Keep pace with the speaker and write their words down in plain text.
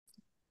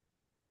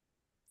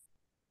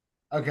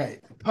Okay,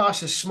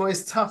 Parsha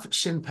Shmois Tough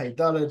Shin Pei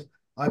Dalad.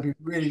 I've been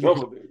really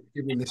looking Trouble, dude.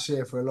 giving this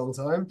year for a long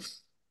time.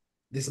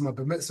 This is my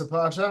Bar Mitzvah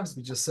Parsha, as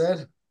we just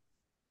said.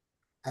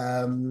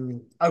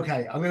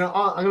 Okay, I'm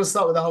gonna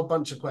start with a whole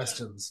bunch of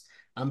questions,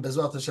 and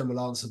Bezrat Hashem will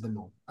answer them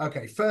all.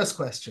 Okay, first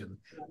question: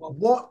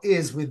 what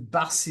is with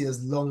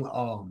Basia's long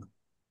arm?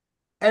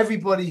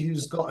 Everybody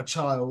who's got a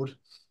child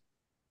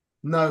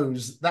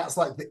knows that's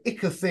like the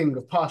icker thing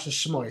of Parsha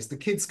Shmois. The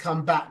kids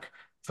come back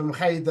from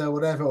Cheder,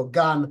 whatever, or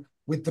Gan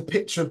with the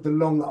picture of the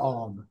long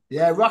arm.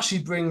 Yeah,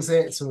 Rashi brings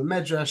it to a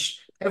medrash.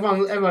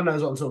 Everyone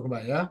knows what I'm talking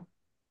about. Yeah,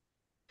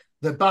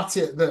 the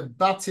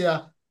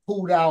Batia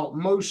pulled out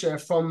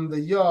Moshe from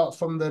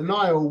the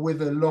Nile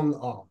with a long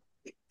arm.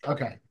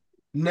 Okay,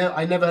 no,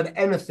 I never heard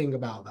anything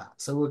about that,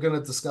 so we're going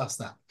to discuss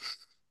that.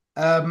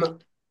 Um,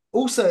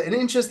 Also, an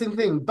interesting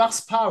thing,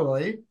 Bas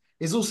Paroi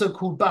is also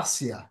called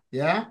Basia,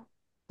 yeah?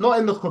 Not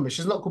in the Chumash.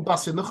 She's not called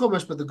Basia in the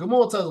Chumash, but the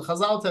Gemara tells, the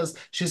Chazal tells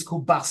she's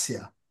called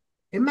Basia.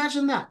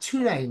 Imagine that,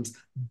 two names,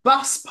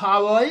 Bas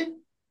Paroi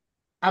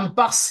and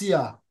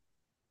Basia,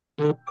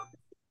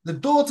 the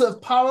daughter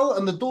of Paro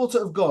and the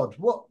daughter of God.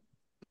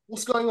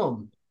 What's going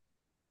on?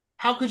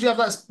 How could you have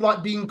that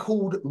like being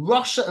called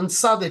Russia and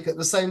Sadik at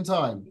the same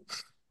time?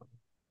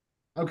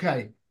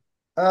 Okay.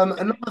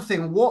 Another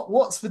thing,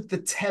 what's with the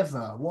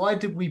teva? Why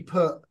did we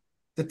put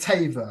the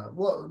teva?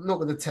 What not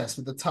with the test,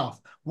 with the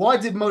tough? Why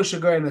did Moshe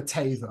go in a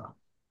teva?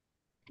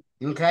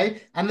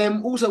 Okay, and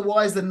then also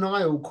why is the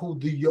Nile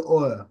called the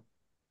Yor?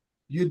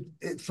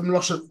 From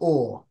Lashon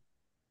Or.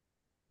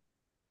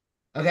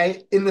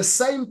 Okay, in the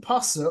same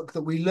pasuk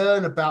that we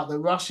learn about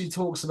that Rashi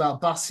talks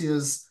about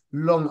Basia's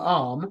long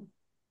arm.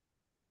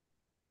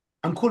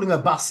 I'm calling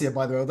her Basia,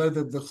 by the way, although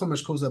the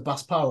Chumash calls her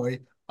Bas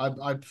Paroi,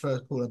 I prefer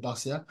to call her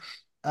Basia.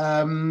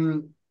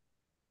 Um,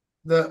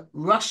 the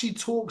Rashi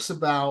talks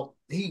about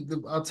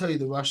I'll tell you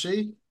the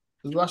Rashi.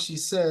 The Rashi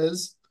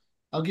says,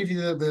 I'll give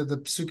you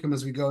the psukim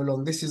as we go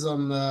along. This is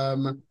on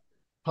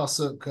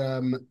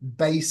pasuk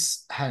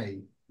base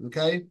hay,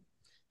 okay,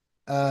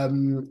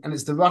 and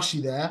it's the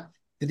Rashi there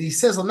that he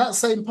says on that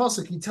same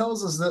pasuk. He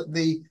tells us that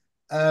the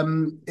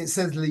it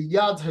says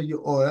liyad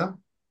hayor,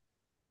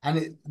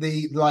 and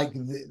the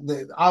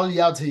al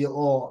yad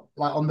hayor,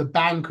 like on the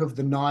bank of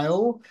the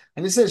Nile,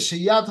 and it says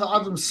sheyad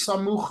ha'adam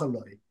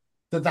samuchaloi,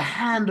 that the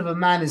hand of a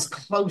man is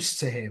close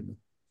to him.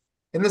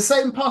 In the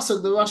same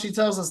pasuk, the Rashi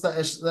tells us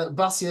that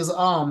Basia's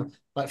arm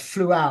like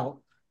flew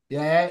out.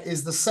 Yeah,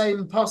 is the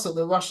same pasuk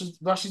that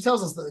Rashi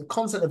tells us that the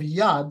concept of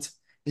yad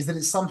is that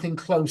it's something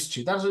close to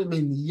you. That's what it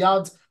means.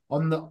 Yad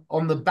on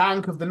the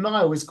bank of the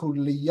Nile is called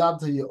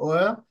liyad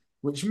ha'yor,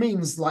 which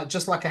means like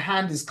just like a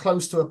hand is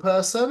close to a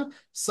person,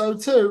 so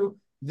too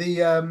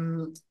the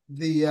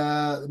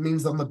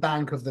means on the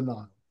bank of the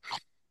Nile.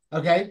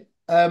 Okay.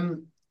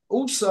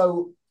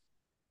 Also,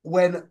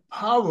 when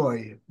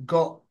Paroi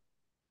got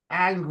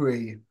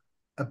angry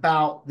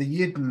about the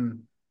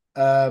Yidden,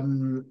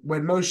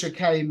 when Moshe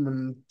came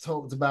and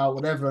talked about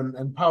whatever,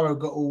 and Paro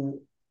got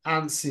all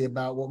antsy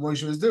about what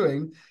Moshe was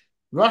doing,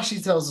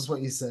 Rashi tells us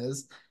what he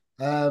says.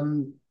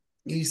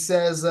 He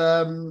says,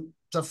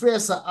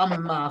 Tafriya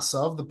am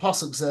Masov, the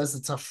Pasuk says, the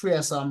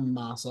Tafriya am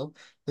Masov,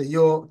 that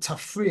your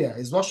Tafriya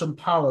is Lashon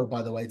Paro,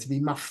 by the way, to be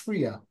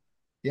Mafriya,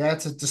 yeah,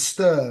 to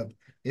disturb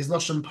is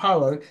Lashon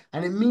Paro,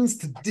 and it means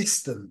to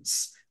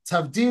distance.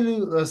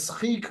 Tavdilu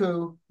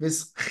v'schiku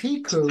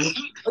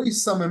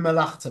oisamim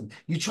melachtem.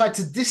 You try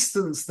to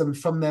distance them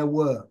from their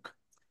work.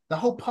 The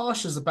whole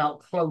parsha is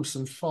about close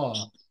and far.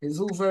 It's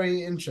all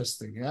very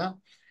interesting, yeah?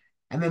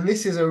 And then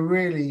this is a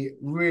really,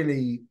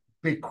 really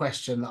big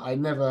question that I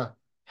never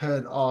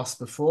heard asked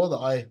before, that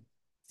I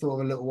thought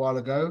of a little while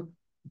ago,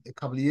 a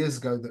couple of years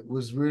ago, that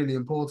was really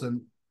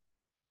important.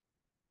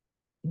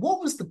 What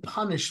was the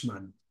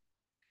punishment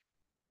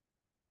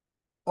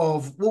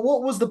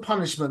what was the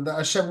punishment that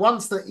Hashem,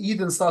 once the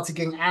Eden started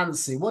getting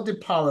antsy, what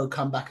did Paro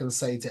come back and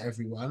say to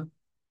everyone?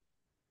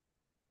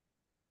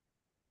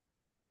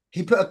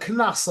 He put a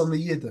knas on the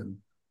Yidden.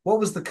 What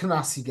was the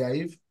knas he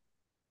gave?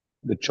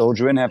 The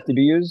children have to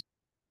be used?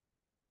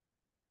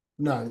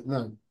 No,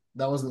 no,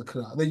 that wasn't the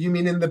knas. You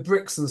mean in the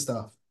bricks and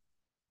stuff?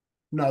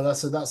 No,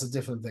 that's a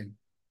different thing.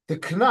 The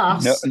No,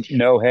 knas,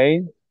 no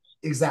hay?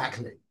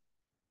 exactly.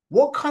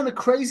 What kind of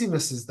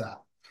craziness is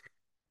that?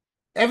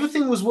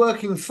 Everything was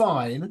working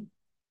fine.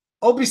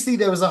 Obviously,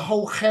 there was a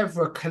whole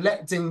chevra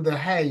collecting the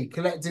hay,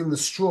 collecting the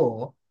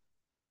straw.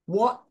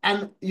 What?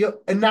 And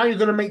now you're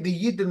going to make the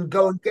Yidden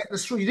go and get the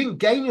straw. You didn't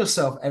gain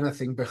yourself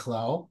anything,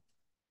 Bichlal.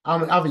 I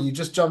mean, Avi, you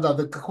just jumped out.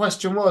 The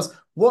question was,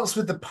 what's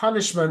with the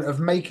punishment of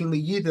making the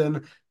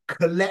Yidden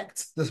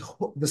collect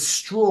the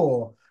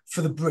straw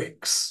for the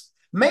bricks?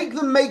 Make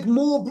them make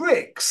more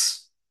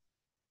bricks.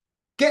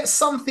 Get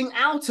something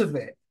out of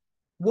it.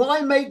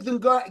 Why make them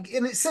go?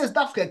 And it says,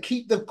 Dafka,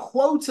 keep the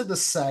quota the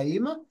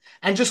same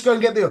and just go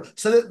and get the.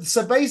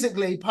 So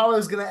basically, Paro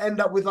is going to end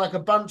up with like a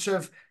bunch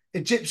of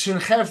Egyptian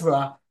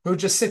chevra who are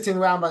just sitting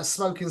around like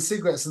smoking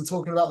cigarettes and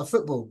talking about the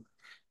football.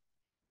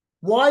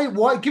 Why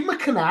give them a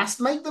canast,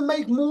 make them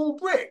make more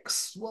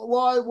bricks?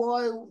 Why?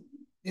 You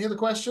hear the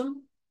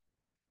question?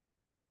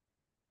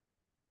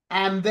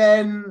 And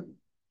then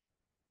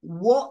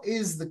what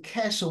is the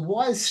kesher?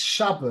 Why is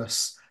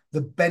Shabbos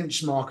the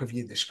benchmark of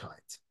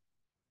Yiddishkeit?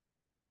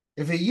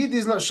 If a Yid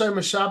is not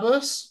shomer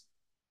Shabbos,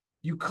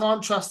 you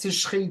can't trust his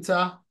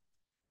shechita.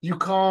 He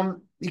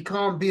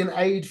can't be an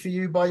aid for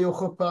you by your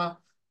chuppah.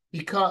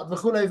 You can't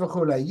v'chulei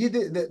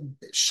v'chulei.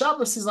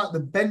 Shabbos is like the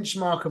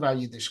benchmark of our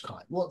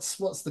Yiddishkeit. What's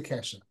the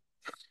kesher?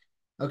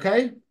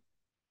 Okay,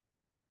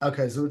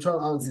 okay. So we're trying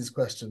to answer these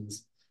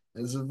questions.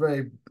 It's a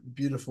very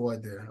beautiful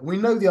idea. We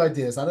know the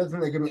ideas. I don't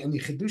think they're going to be any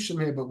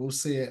chidushim here, but we'll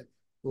see it.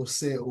 We'll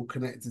see it all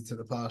connected to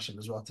the parsha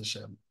as Rat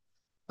Hashem.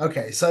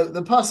 Okay, so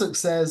the pasuk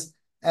says,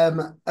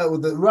 the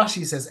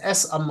Rashi says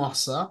es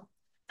amasa,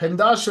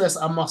 pendashu es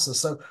amasa.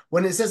 So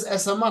when it says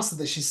es amasa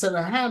that she sent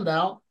her hand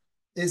out,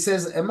 it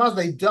says emaz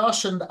they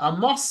darshaned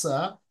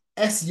amasa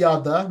es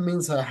yada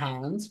means her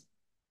hand.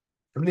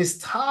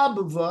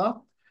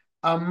 Nistabva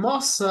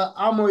amasa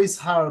amois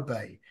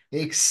harbe.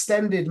 It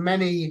extended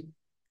many.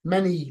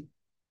 It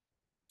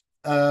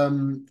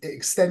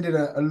extended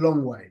a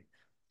long way,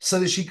 so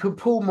that she could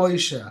pull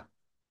Moshe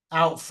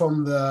out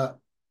from the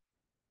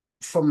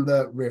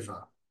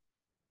river.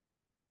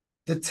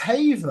 The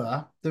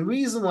Teva, the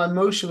reason why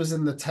Moshe was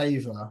in the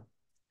Teva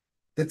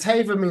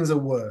means a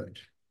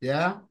word.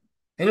 Yeah.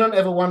 Anyone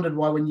ever wondered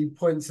why when you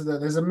point to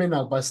there's a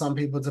minhag by some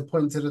people to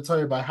point to the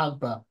Torah by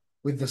Hagba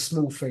with the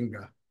small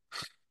finger?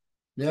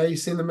 Yeah, you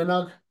seen the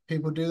minhag?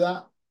 People do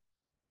that.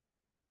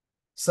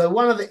 So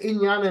one of the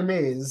inyanim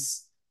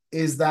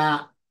is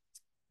that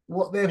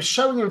what they're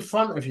showing in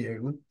front of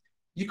you,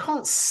 you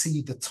can't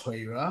see the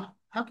Torah.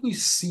 How can you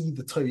see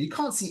the Torah? You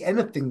can't see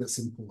anything that's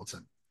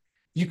important.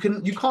 You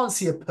can't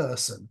see a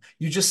person.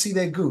 You just see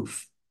their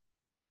goof.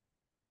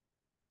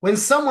 When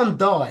someone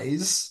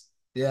dies,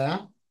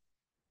 yeah,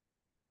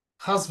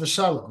 chas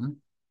v'shalom,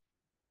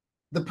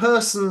 the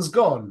person's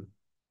gone.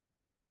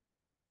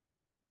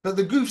 But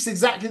the goof's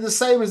exactly the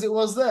same as it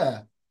was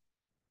there.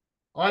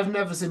 I've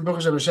never seen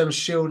Baruch Hashem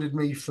shielded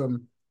me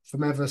from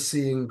ever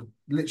seeing,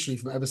 literally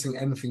from ever seeing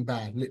anything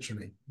bad,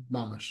 literally,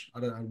 mamash. I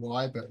don't know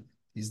why, but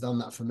he's done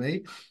that for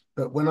me.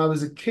 But when I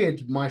was a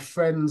kid, my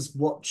friends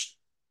watched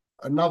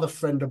another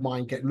friend of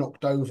mine get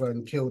knocked over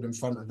and killed in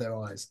front of their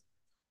eyes.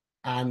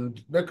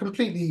 And they're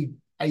completely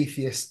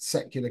atheist,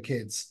 secular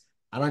kids.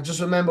 And I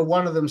just remember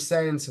one of them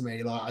saying to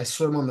me, like, I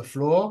saw him on the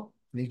floor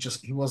and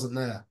he wasn't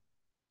there.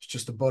 It's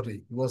just a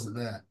body. He wasn't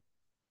there.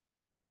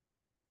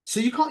 So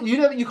you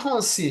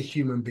can't see a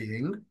human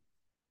being.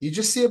 You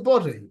just see a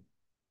body.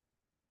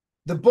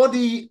 The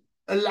body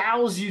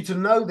allows you to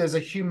know there's a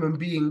human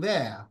being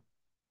there.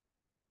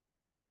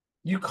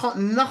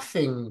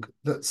 Nothing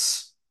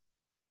that's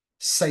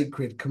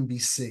sacred can be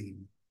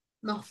seen.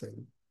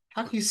 Nothing.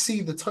 How can you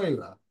see the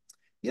Torah?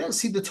 You don't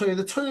see the Torah.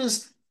 The Torah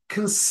is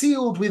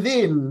concealed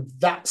within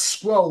that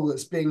scroll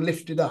that's being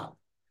lifted up.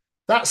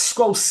 That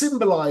scroll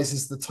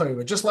symbolizes the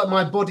Torah, just like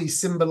my body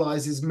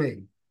symbolizes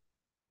me.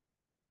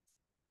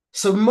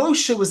 So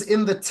Moshe was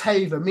in the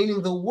Teva,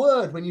 meaning the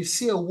word, when you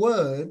see a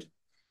word,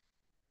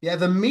 yeah,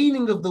 the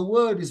meaning of the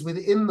word is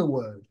within the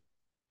word.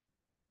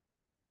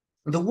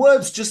 The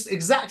word's just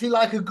exactly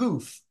like a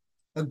goof.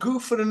 A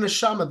goof for the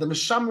neshama. The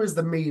neshama is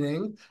the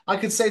meaning. I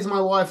could say to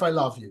my wife, I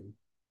love you.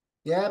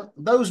 Yeah,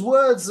 those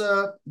words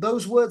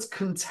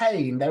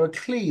contain, they're a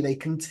kli, they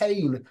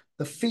contain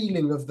the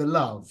feeling of the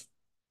love.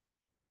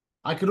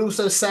 I could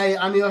also say,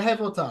 Ani ohev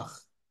otach.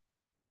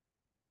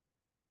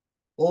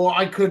 Or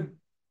I could,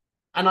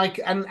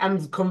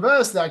 and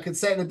conversely, I could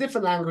say it in a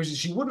different language that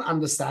she wouldn't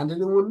understand it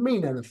and wouldn't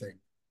mean anything.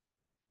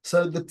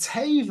 So the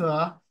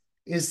teva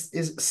is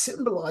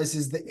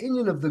symbolizes the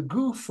inyan of the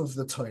goof of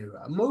the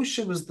Torah.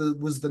 Moshe was the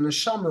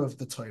neshama of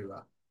the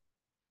Torah.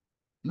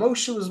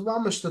 Moshe was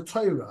mamash the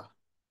Torah.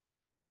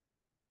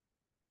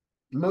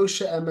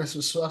 Moshe emes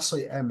was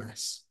swasoi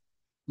emes.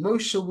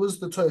 Moshe was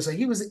the Torah. So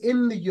he was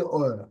in the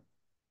Ye'or.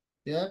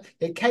 Yeah,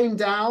 it came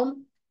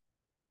down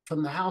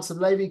from the house of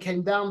Levi,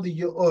 came down the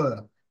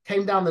Ye'or,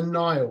 came down the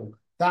Nile.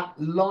 That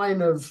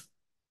line of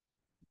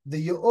the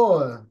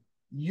Ye'or,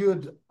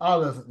 Yud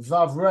Aleph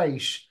Vav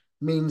Reish,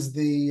 means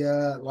the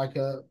like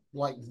the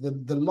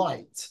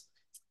light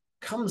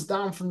comes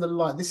down from the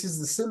light. This is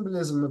the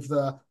symbolism of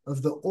the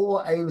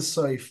Or Ein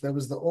Sof. There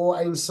was the Or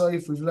Ein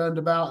Sof we've learned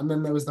about, and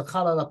then there was the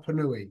Chalal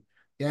HaPanui,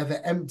 yeah,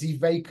 the empty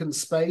vacant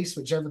space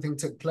which everything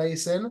took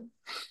place in.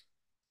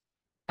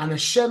 And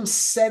Hashem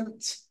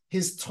sent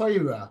his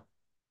Torah,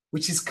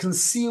 which is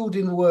concealed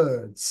in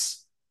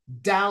words,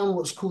 down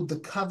what's called the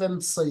Kavem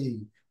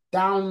Tzai,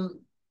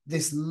 down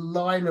this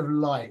line of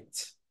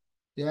light.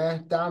 Yeah,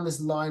 down this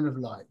line of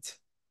light.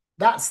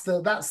 That's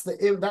the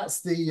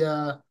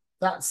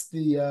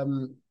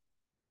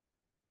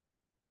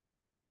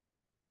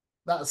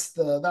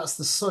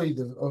side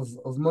of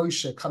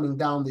Moshe coming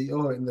down the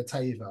Ur in the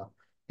Teva.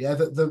 Yeah,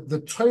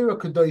 the Torah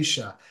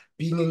Kadosha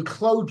being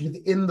enclosed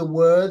within the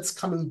words,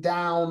 coming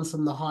down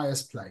from the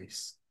highest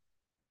place,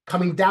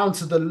 coming down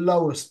to the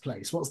lowest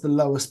place. What's the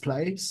lowest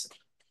place?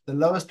 The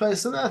lowest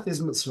place on earth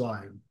is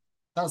Mitzrayim.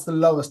 That's the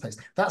lowest place.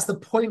 That's the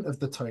point of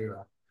the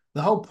Torah.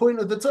 The whole point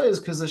of the Torah is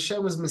because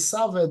Hashem was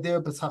Misaver Dir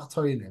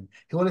B'Tachtoinim.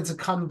 He wanted to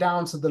come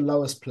down to the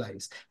lowest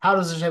place. How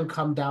does Hashem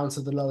come down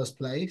to the lowest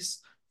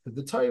place? With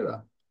the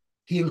Torah.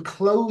 He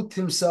enclosed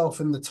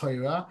himself in the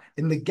Torah,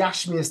 in the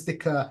Gashmias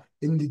Dika,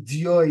 in the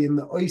Dioi, in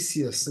the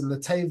Oisius, in the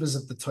Tavas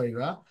of the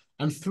Torah.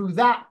 And through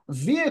that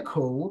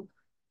vehicle,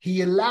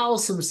 he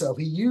allows himself,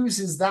 he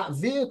uses that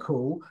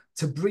vehicle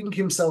to bring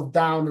himself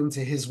down into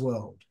his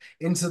world,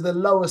 into the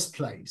lowest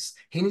place.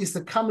 He needs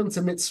to come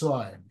into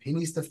Mitzrayim. He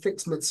needs to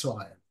fix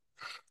Mitzrayim.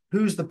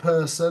 Who's the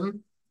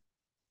person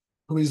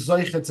who is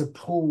Zoicha to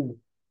pull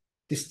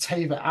this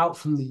Teva out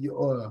from the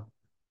Ur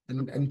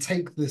and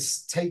take the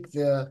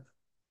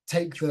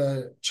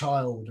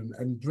child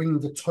and bring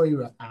the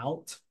Torah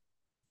out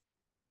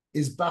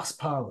is Bas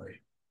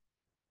Pari,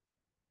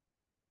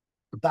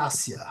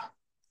 Basya.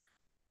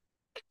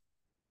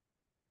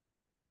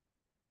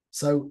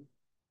 So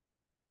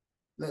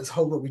let's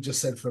hold what we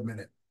just said for a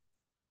minute.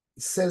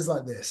 It says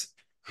like this.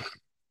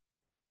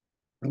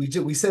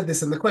 We said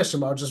this in the question,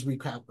 but I'll just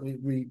recap.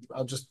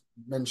 I'll just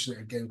mention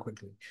it again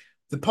quickly.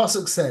 The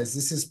pasuk says,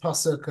 this is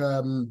pasuk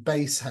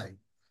Beis Hey.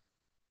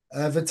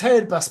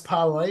 V'tered bas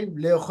paroi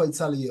leochoy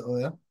tzal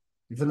ye'oya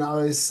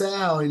v'na'oiseh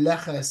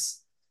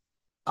ha'oleches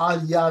al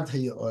yad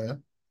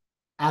ha'ye'oya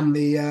and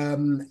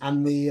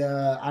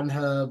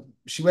her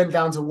she went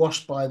down to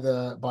wash by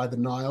the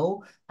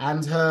Nile,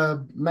 and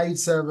her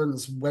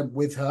maidservants went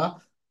with her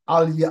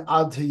al yad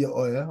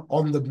ha'ye'oya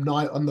on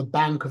the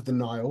bank of the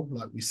Nile,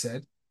 like we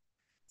said.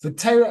 The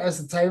Teva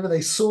as the Teva,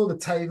 they saw the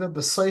Teva,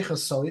 B'soicha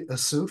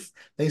Asuf.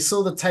 They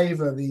saw the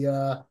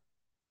Teva,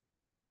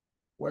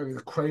 whatever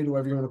the cradle,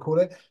 whatever you want to call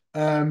it,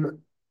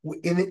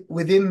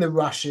 within the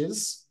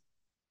rushes.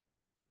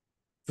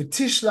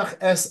 V'tishlach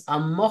es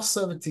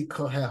amosa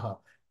v'tikoheha,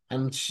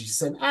 and she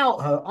sent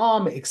out her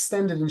arm, it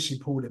extended, and she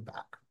pulled it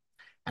back.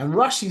 And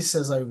Rashi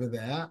says over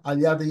there, al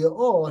yada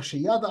yaor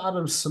sheyada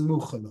adam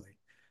samuchaloi,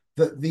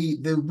 that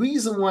the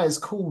reason why it's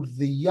called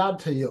the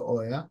Yad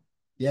HaYo'or,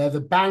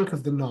 the bank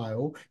of the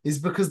Nile, is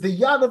because the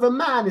Yad of a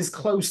man is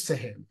close to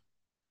him.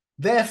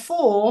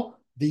 Therefore,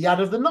 the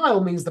Yad of the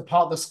Nile means the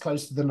part that's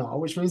close to the Nile,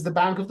 which means the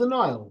bank of the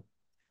Nile.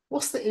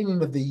 What's the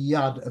meaning of the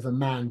Yad of a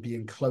man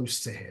being close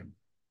to him?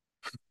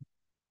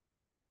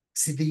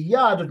 See, the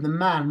Yad of the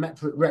man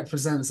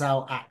represents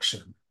our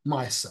action,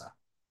 Maisa.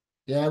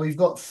 Yeah, we've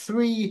got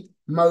three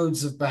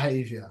modes of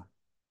behavior.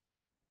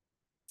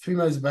 Three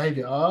modes of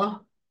behavior are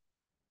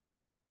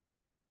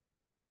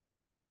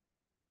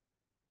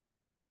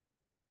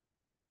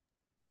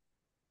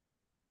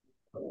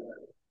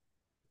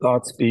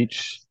thought,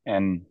 speech,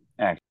 and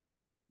act.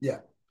 yeah.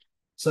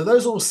 So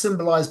those are all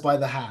symbolized by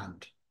the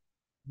hand.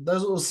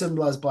 Those are all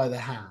symbolized by the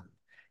hand.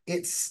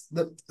 It's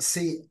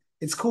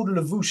called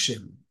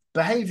levushim.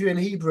 Behavior in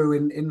Hebrew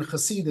in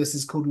Hasidus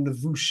is called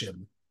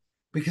levushim,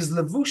 because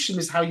levushim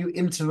is how you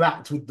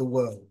interact with the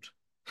world.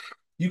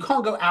 You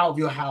can't go out of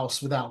your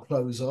house without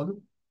clothes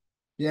on.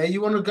 Yeah,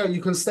 you want to go,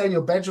 you can stay in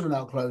your bedroom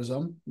without clothes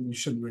on. You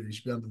shouldn't really, you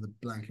should be under the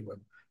blanket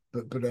one.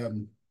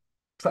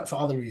 But for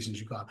other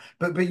reasons you can't.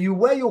 But you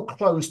wear your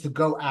clothes to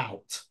go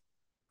out.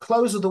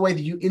 Clothes are the way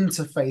that you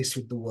interface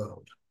with the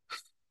world.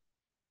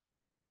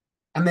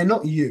 And they're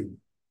not you.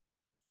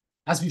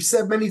 As we've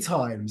said many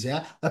times,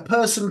 yeah, a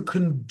person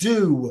can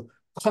do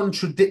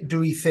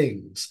contradictory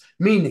things,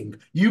 meaning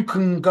you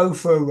can go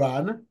for a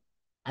run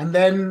and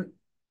then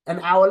an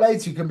hour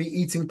later you can be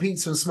eating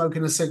pizza and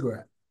smoking a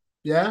cigarette.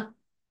 Yeah?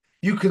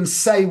 You can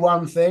say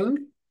one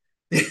thing.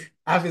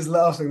 Av is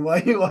laughing.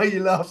 Why are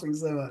you laughing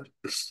so much?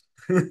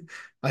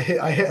 I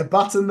hit a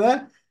button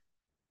there.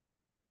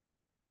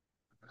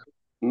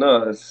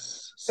 No,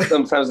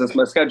 sometimes it's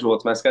my schedule.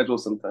 It's my schedule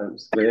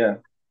sometimes. But yeah.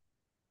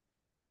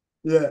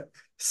 Yeah.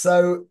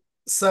 So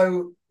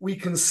we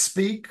can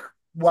speak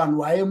one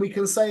way and we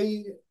can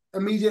say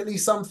immediately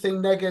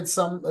something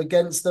negative,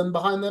 against them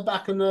behind their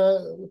back, and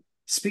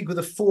speak with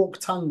a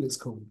forked tongue, it's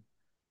called.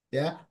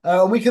 Yeah.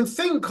 And we can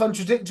think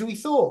contradictory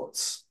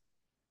thoughts.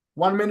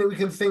 One minute we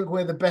can think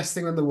we're the best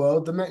thing in the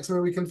world, the next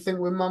minute we can think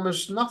we're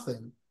mamash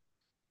nothing.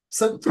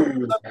 So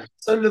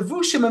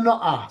levushim are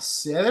not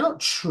us. Yeah, they're not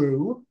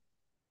true.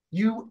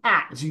 You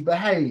act, you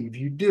behave,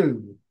 you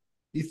do,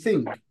 you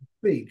think, you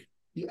speak,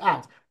 you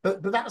act,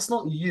 but that's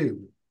not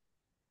you.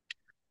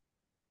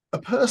 A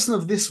person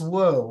of this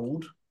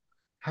world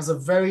has a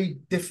very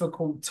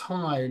difficult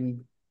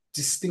time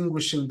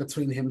distinguishing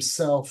between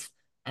himself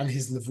and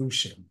his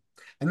levushim.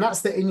 And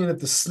that's the inyan of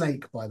the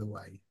snake, by the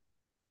way.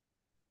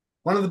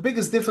 One of the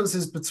biggest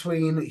differences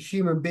between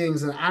human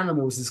beings and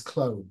animals is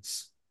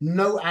clothes.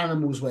 No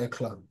animals wear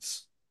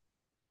clothes.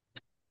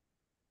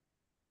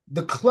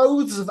 The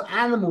clothes of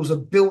animals are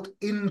built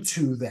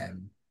into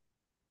them.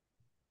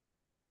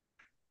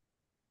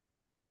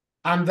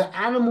 And the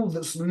animal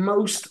that's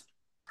most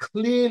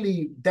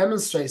clearly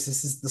demonstrates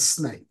this is the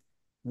snake.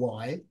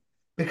 Why?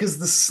 Because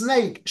the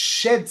snake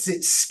sheds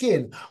its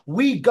skin.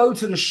 We go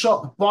to the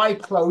shop, buy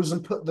clothes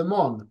and put them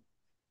on.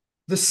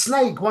 The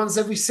snake, once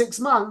every 6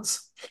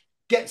 months,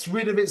 gets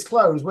rid of its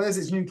clothes. Where's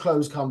its new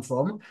clothes come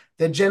from?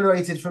 They're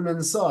generated from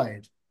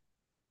inside.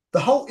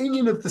 The whole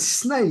inyan of the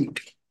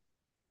snake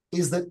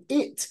is that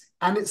it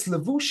and its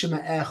levushim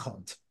are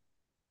echad.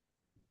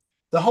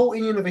 The whole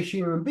union of a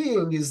human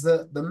being is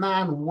that the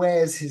man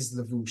wears his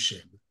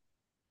levushim.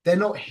 They're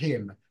not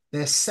him.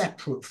 They're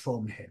separate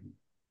from him.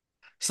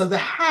 So the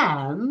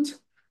hand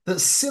that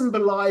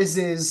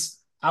symbolizes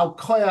our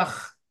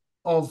koyach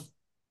of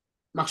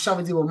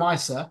machshava dibur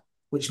ma'aser,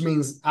 which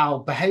means our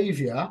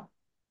behavior,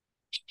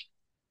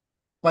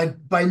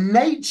 by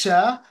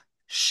nature,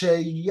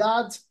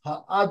 sheyad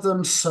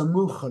ha'adam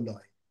samuch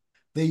aloi.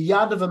 The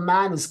yad of a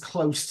man is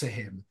close to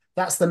him.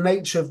 That's the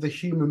nature of the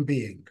human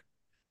being.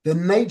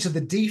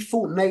 The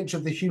default nature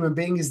of the human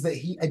being is that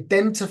he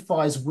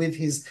identifies with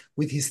his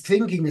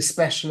thinking,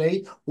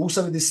 especially,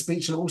 also with his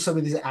speech and also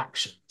with his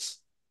actions.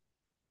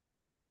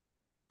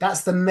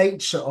 That's the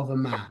nature of a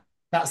man.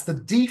 That's the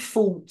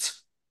default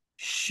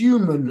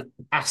human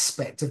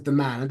aspect of the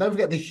man. And don't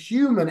forget, the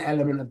human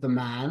element of the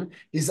man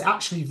is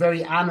actually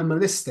very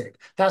animalistic.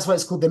 That's why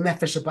it's called the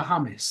nefesh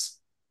habahamis.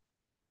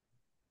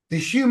 The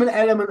human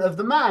element of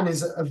the man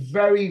is a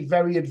very,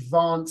 very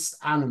advanced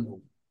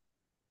animal.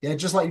 Yeah,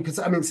 just like you could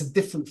say, I mean, it's a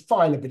different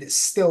phyla, but it's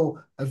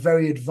still a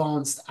very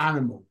advanced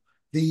animal.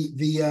 The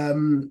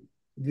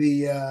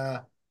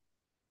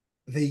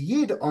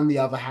Yid, on the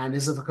other hand,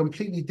 is of a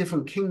completely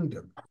different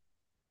kingdom.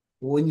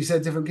 When you say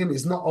different kingdom,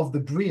 it's not of the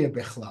Bria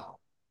Bichlal.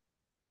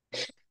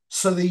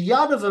 So the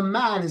Yad of a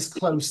man is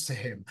close to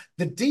him.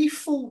 The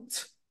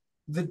default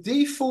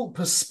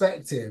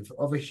perspective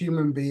of a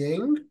human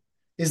being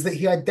is that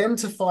he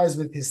identifies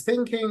with his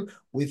thinking,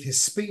 with his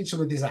speech, and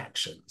with his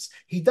actions.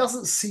 He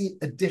doesn't see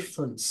a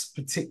difference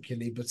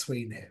particularly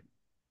between him.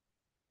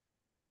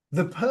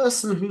 The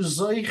person who's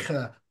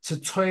zoicha to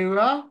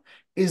Torah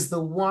is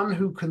the one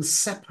who can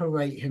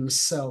separate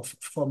himself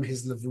from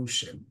his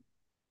levushim.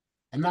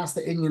 And that's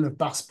the inyan of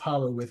Bas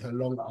Paro with her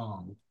long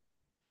arm.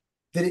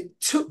 That it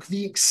took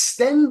the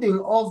extending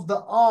of the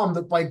arm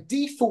that by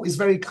default is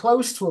very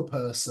close to a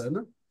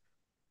person.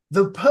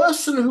 The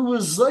person who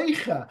was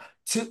zoicha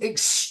to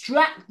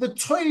extract the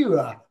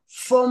Torah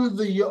from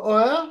the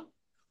Yo'er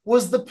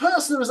was the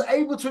person who was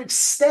able to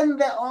extend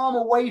their arm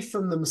away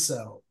from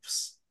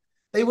themselves.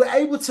 They were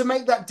able to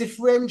make that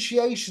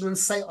differentiation and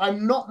say,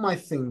 I'm not my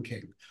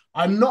thinking,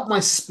 I'm not my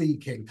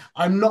speaking,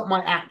 I'm not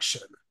my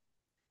action.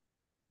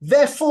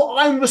 Therefore,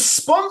 I'm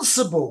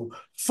responsible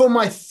for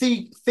my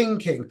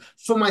thinking,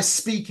 for my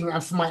speaking,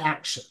 and for my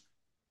action.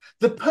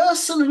 The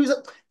person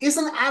is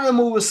an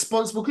animal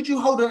responsible? Could you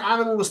hold an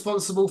animal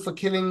responsible for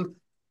killing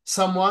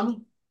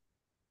someone?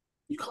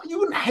 You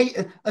wouldn't hate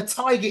a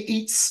tiger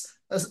eats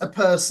a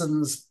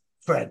person's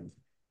friend.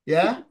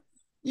 Yeah.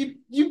 I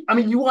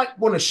mean, you might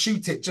want to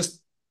shoot it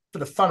just for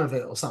the fun of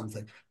it or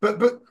something,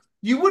 but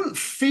you wouldn't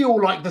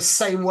feel like the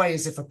same way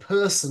as if a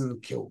person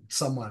killed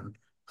someone.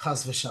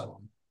 Chas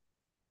v'shalom.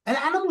 An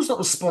animal's not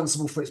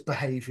responsible for its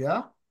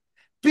behavior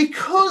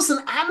because an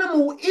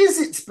animal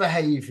is its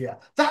behavior.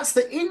 That's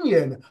the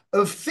inyan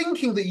of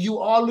thinking that you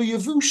are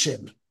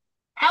luyavushim.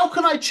 How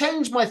can I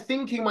change my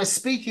thinking, my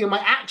speaking, and my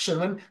action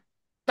when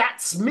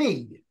that's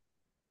me?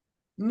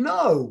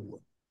 No.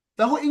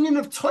 The whole inyan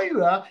of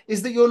Torah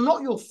is that you're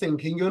not your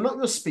thinking, you're not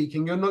your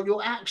speaking, you're not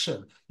your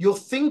action. Your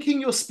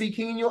thinking, your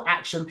speaking, and your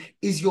action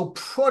is your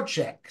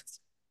project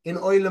in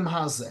Olam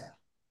Hazeh.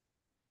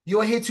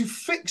 You're here to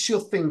fix your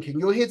thinking.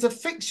 You're here to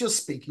fix your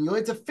speaking. You're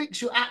here to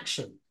fix your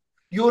action.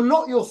 You're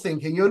not your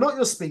thinking. You're not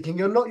your speaking.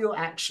 You're not your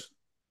action.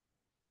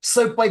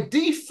 So by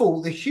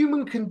default, the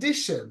human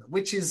condition,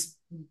 which is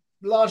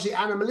largely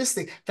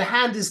animalistic, the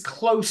hand is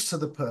close to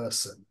the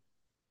person.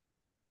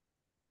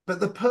 But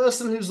the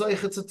person who's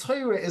zoicha to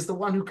Torah is the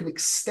one who can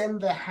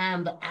extend their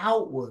hand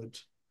outward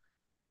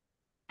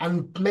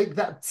and make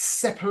that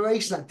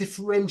separation, that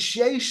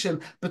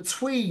differentiation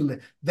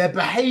between their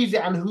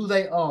behavior and who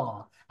they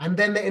are. And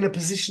then they're in a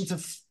position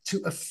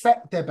to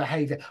affect their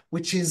behavior,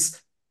 which is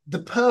the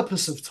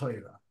purpose of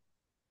Torah.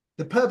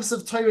 The purpose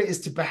of Torah is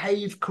to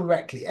behave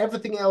correctly.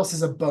 Everything else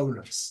is a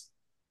bonus.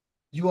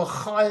 You are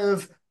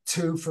chayav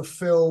to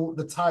fulfill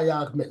the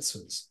Taryag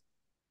mitzvahs.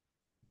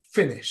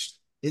 Finished.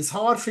 It's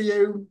hard for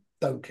you,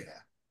 don't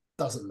care.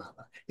 Doesn't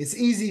matter. It's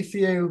easy for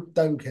you,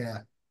 don't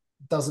care.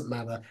 Doesn't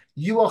matter.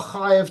 You are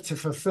chayav to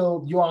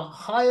fulfill, you are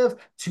chayav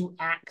to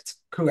act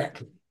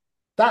correctly.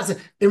 That's it.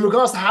 In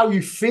regards to how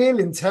you feel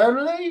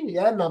internally,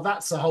 yeah, now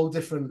that's a whole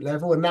different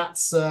level, and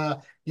that's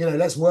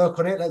let's work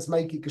on it, let's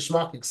make it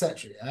geschmack,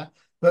 etc. Yeah,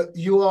 but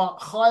you are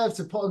chayav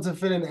to put on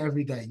tefillin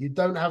every day. You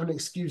don't have an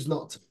excuse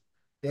not to.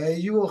 Yeah,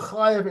 you are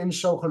chayav in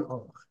shulchan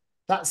aruch.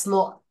 That's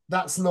not.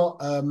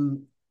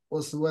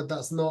 What's the word?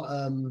 That's not.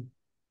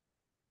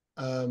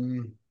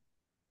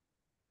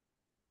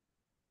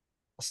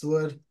 What's the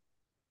word?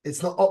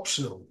 It's not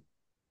optional.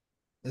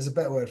 There's a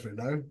better word for it.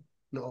 No,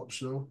 not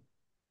optional.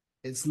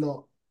 It's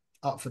not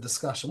up for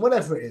discussion,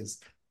 whatever it is.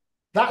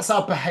 That's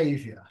our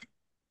behavior.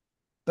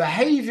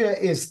 Behavior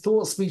is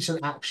thought, speech, and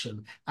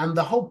action. And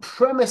the whole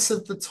premise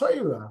of the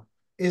Torah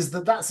is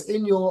that that's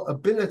in your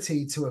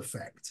ability to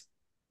affect.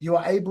 You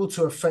are able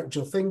to affect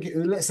your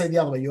thinking. Let's say the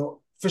other way, you're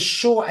for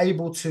sure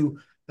able to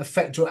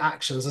affect your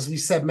actions, as we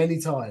said many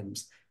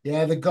times.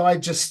 Yeah, the guy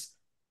just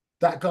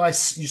that guy,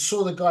 you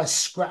saw the guy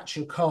scratch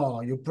your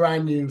car, your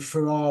brand new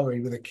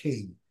Ferrari with a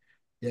key,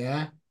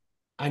 yeah,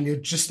 and you're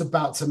just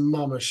about to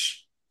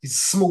mummish. He's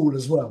small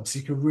as well, so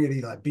you can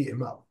really like beat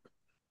him up.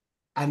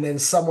 And then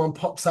someone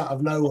pops out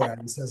of nowhere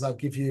and says, I'll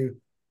give you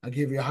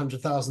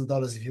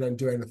 $100,000 if you don't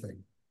do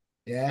anything.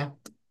 Yeah.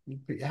 You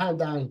put your hand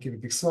down, give a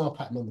big smile,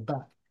 pat him on the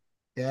back.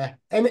 Yeah.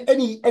 And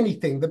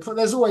anything,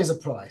 there's always a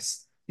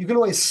price. You can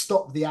always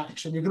stop the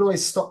action. You can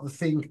always stop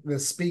the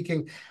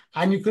speaking,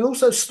 and you can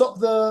also stop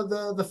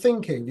the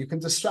thinking. You can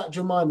distract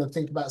your mind and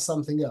think about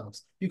something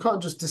else. You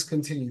can't just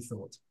discontinue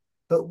thought.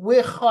 But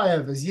we're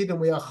chayav as Yidden,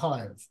 we are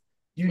chayav.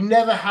 You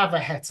never have a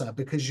heta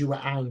because you were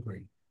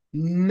angry.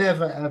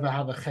 Never ever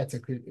have a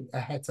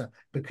heta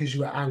because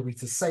you were angry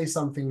to say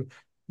something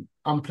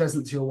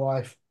unpleasant to your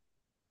wife,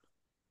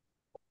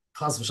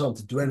 chas v'shalom,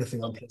 to do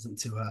anything unpleasant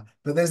to her.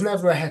 But there's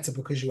never a heta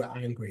because you were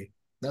angry.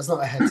 That's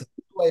not a heta. It's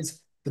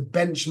always the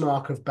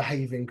benchmark of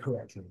behaving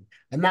correctly.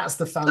 And that's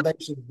the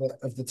foundation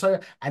of the Torah.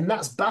 And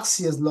that's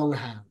Basia's long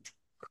hand.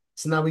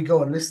 So now we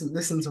go on,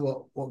 listen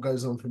to what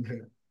goes on from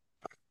here.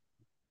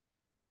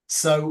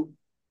 So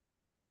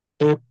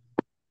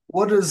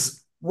what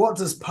does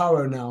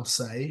Paro now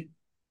say?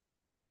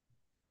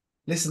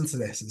 Listen to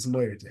this, it's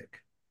moedic.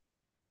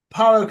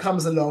 Paro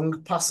comes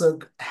along,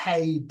 pasuk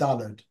hey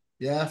dalad,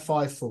 yeah,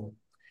 5-4.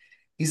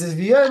 He says,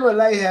 V'yom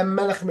aleihem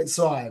melech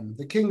Mitzrayim,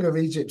 the king of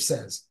Egypt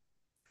says,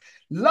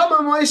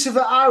 Lama Moshe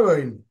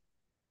ve'Aaron,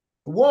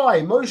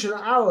 why Moshe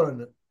and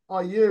Aaron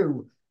are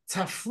you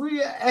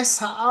tafriya es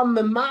ha'am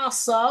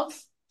memasav,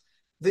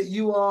 that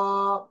you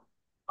are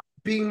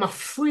being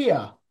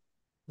mafriya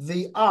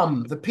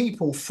the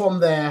people from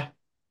their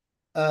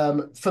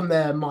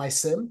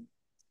maisim,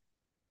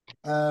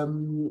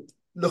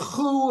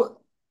 l'chu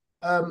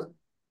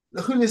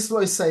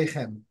nisvoi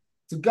seichem,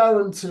 to go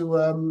and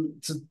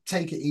to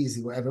take it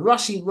easy, whatever.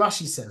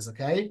 Rashi says,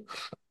 okay,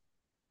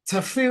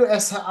 tafriu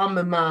es ha'am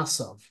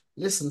memasav.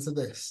 Listen to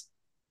this.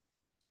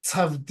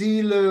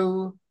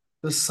 Tavdilu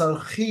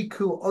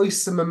v'salchiku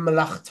oisem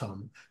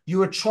melachtam.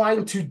 You are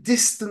trying to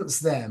distance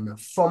them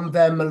from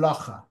their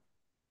malacha.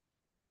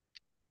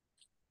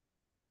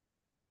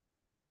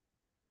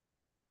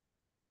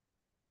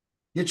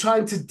 You're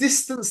trying to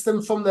distance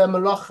them from their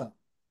malacha.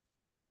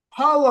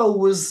 Paro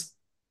was,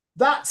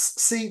 the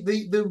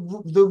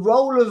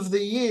role of the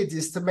Yid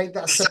is to make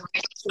that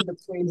separation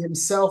between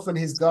himself and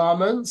his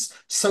garments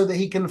so that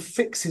he can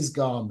fix his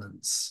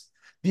garments.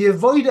 The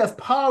avodah of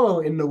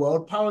Paro in the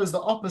world, Paro is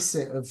the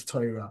opposite of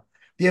Torah.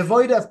 The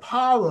avodah of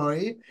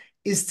Paro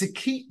is to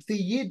keep the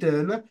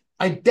Yidden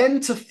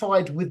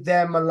identified with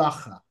their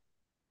malacha.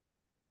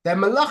 Their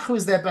malacha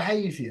is their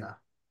behavior.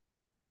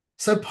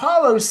 So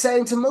Paro is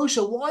saying to Moshe,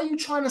 why are you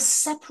trying to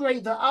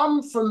separate the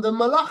from the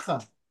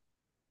malacha?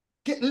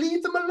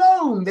 Leave them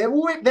alone.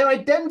 They're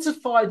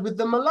identified with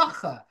the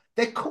malacha.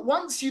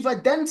 Once you've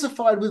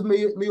identified with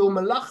your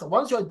malacha,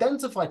 once you're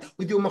identified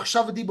with your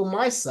machshava dibur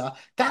maisa,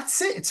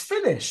 that's it. It's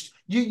finished.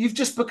 You've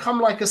just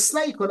become like a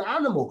snake or an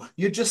animal.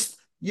 Who's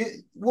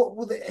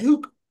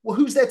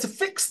there to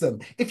fix them?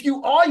 If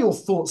you are your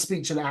thought,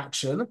 speech, and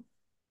action,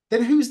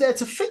 then who's there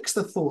to fix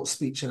the thought,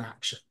 speech, and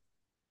action?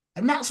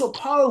 And that's what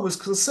Paro was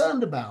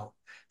concerned about.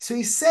 So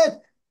he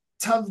said,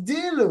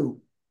 Tavdilu,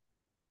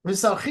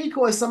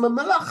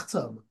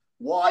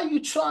 why are you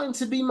trying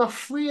to be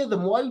mafriya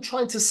them? Why are you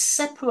trying to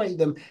separate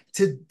them,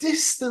 to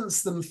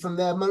distance them from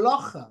their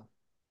malacha?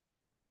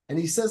 And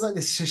he says like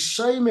this,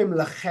 Sheshomim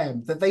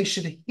lachem, that they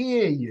should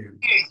hear you.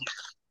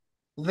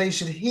 They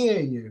should hear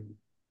you.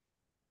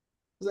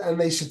 And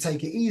they should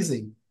take it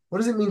easy. What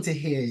does it mean to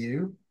hear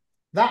you?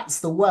 That's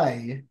the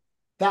way.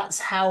 That's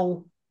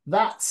how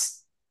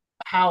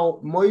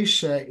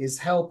Moshe is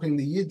helping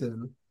the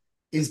Yidden,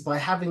 is by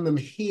having them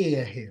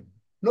hear him.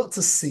 Not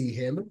to see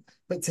him,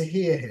 but to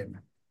hear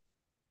him.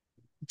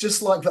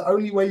 Just like the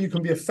only way you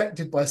can be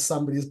affected by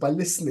somebody is by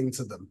listening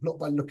to them, not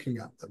by looking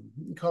at them.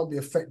 You can't be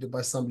affected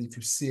by somebody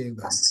through seeing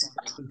them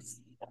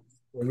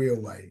the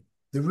real way.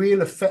 The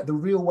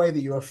real way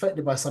that you're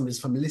affected by somebody is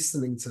from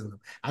listening to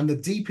them. And the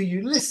deeper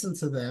you listen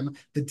to them,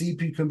 the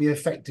deeper you can be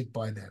affected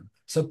by them.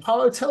 So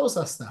Paro tells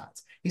us that.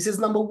 He says,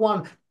 number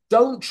one,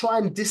 don't try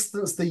and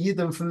distance the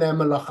Yidden from their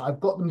malacha. I've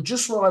got them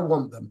just where I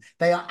want them.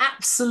 They are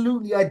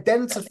absolutely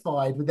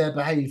identified with their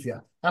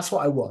behavior. That's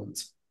what I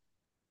want.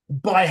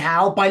 By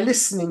how? By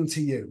listening to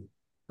you.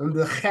 And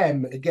the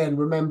chem, again,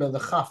 remember the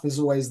chaf is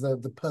always the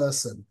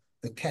person,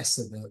 the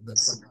kesser,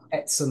 the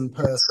etzem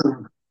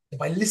person.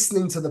 By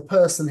listening to the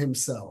person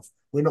himself,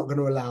 we're not going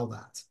to allow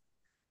that.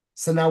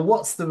 So now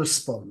what's the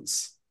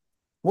response?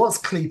 What's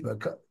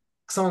klipa?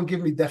 Someone give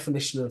me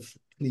definition of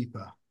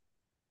klipa.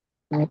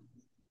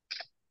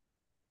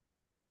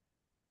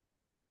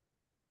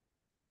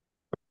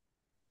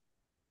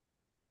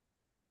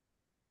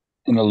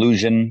 An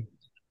illusion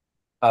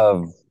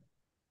of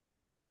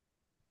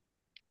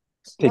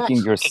picking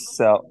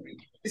yourself.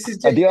 This is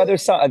The other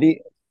side.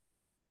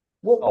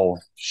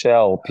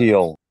 Shell,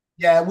 peel.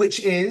 Yeah, which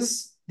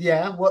is,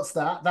 what's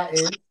that? That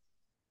is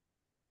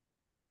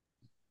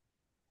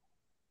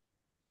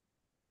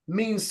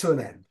means to an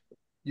end.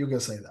 You're going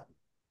to say that.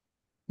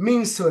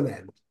 Means to an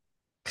end.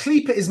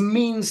 Klipa is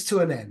means to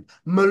an end.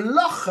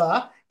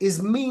 Malacha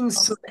is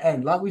means to an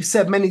end, like we've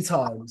said many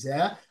times.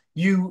 Yeah,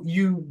 you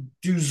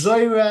do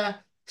zoyra,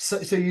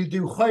 so you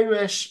do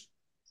choresh,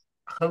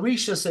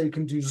 harisha, so you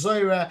can do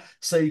zoyra,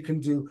 so you can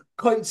do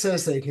koitzer,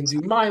 so you can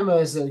do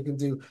maima, so you can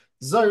do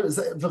zoyra,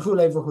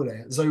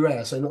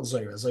 so not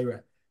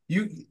zoyra.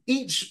 You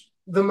each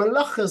the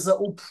malachas are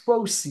all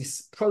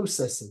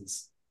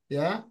processes.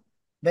 Yeah,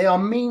 they are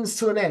means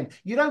to an end.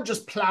 You don't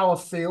just plow a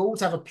field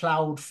to have a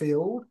plowed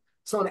field.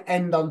 It's not an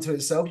end unto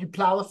itself. You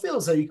plow the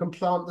field so you can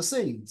plant the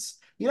seeds.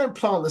 You don't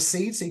plant the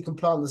seeds so you can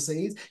plant the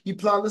seeds. You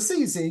plant the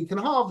seeds so you can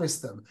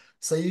harvest them,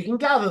 so you can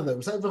gather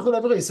them, so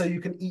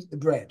you can eat the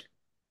bread.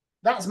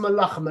 That's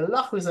malacha.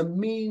 Malacha is a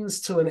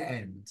means to an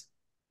end.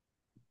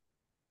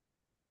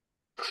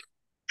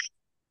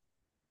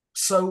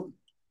 So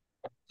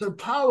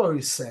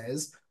Paro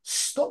says,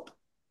 stop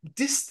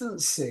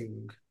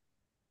distancing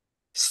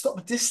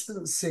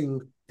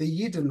the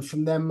Yidden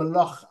from their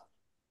malacha.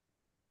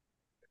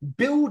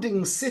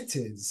 Building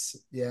cities,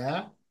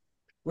 yeah,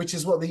 which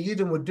is what the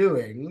Yidden were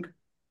doing,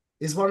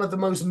 is one of the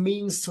most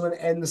means to an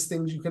end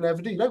things you can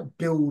ever do. You don't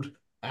build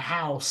a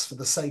house for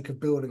the sake of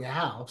building a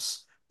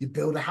house. You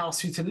build a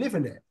house for you to live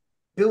in it.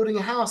 Building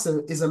a house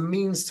is a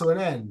means to an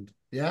end.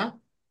 Yeah.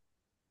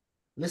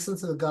 Listen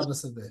to the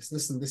godness of this.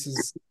 Listen, this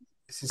is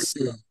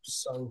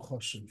so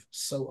choshev,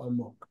 so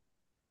amok.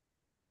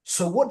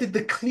 So what did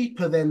the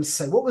Klippa then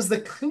say? What was the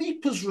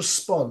Klippa's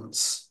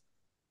response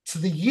to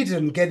the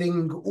Yidden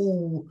getting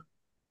all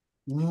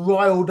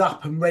riled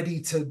up and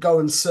ready to go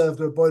and serve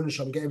the Rebbeinu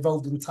Shalom, get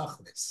involved in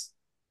Tachlis?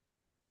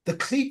 The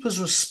Klippa's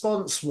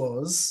response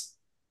was,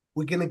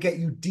 we're going to get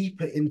you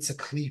deeper into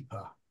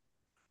Klippa.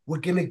 We're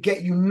going to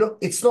get you,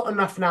 it's not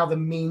enough now the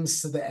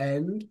means to the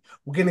end.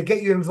 We're going to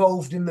get you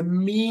involved in the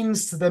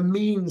means to the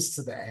means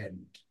to the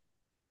end.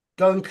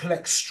 Go and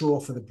collect straw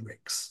for the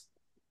bricks.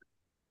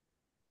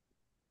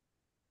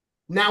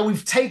 Now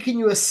we've taken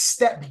you a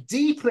step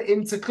deeper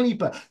into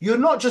Klippa. You're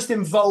not just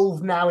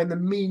involved now in the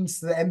means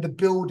to the end, the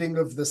building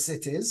of the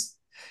cities.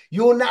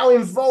 You're now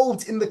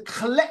involved in the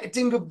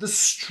collecting of the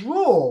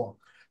straw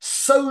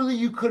so that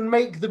you can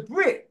make the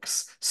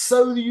bricks,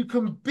 so that you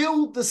can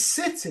build the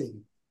city.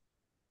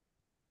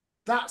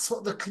 That's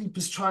what the Klippa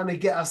is trying to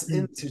get us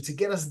into, to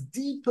get us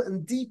deeper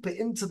and deeper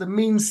into the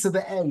means to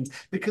the end.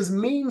 Because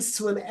means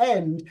to an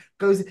end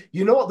goes,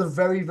 you know what the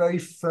very, very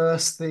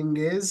first thing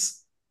is?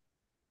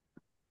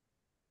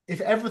 If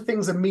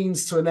everything's a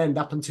means to an end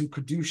up until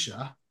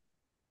Kedusha,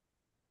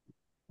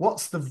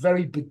 what's the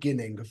very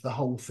beginning of the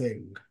whole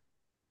thing?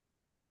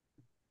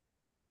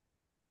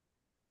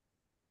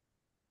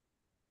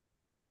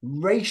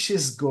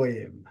 Rashis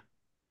Goyim,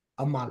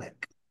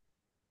 Amalek.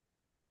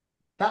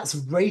 That's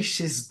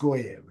Rashis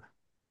Goyim.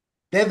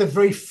 They're the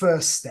very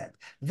first step.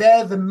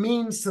 They're the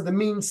means to the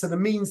means to the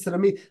means to the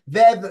means.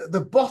 They're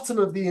the bottom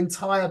of the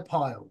entire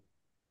pile.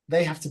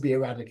 They have to be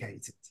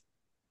eradicated.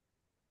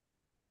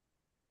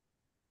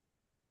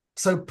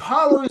 So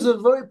Paro is a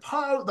very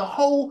Paro. The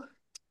whole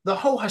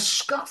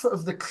hashkafa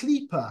of the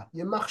Klippa,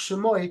 Yamach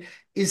Shemoy,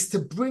 is to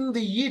bring the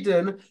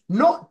Yidden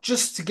not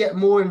just to get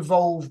more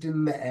involved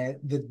in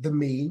the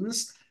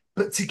means,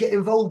 but to get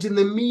involved in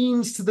the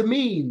means to the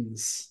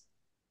means.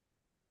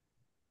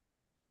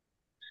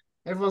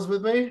 Everyone's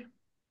with me?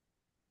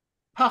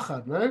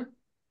 Pachad, no?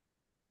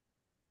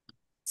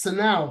 So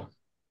now,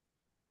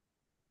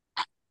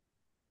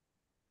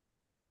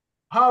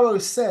 Paro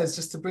says,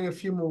 just to bring a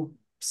few more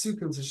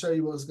psukim to show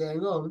you what's going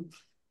on.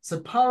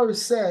 So Paro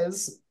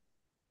says,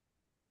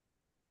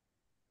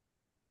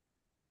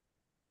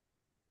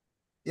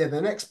 yeah,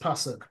 the next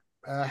pasuk,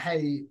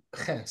 Hey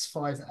Ches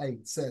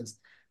 5:8 says,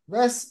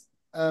 "This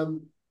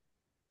did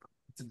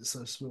it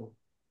so small.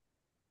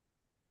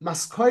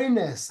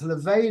 Maskoines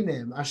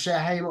leveinim asher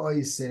heim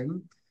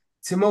oisim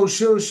timol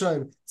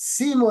shulshon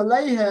simu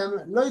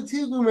leihem lo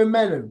tigu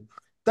mimenim."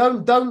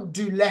 Don't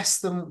do less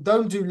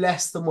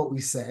than what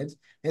we said.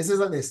 It says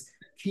like this: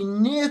 Ki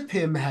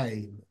nirpim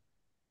heim.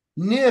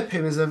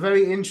 Nirpim is a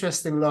very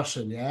interesting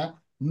lashon, yeah.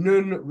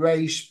 Nun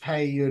reish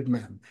pei yud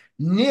mem.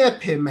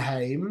 Nirpim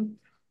heim.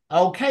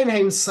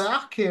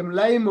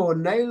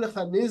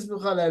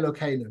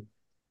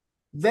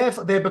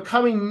 Therefore, they're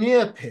becoming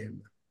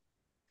nirpim,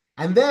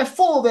 and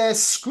therefore they're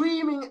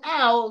screaming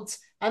out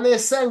and they're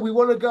saying, "We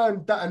want to go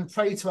and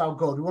pray to our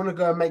God. We want to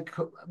go and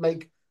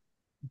make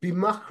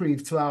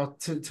bimakriv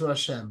to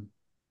Hashem."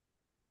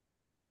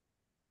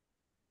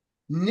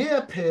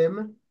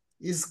 Nirpim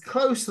is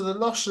close to the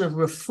lashon of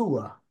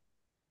refuah.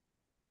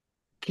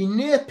 Ki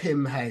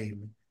nirpim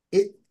heim.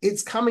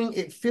 It's coming.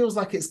 It feels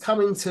like it's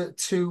coming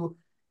to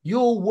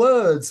your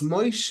words,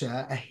 Moshe,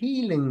 are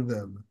healing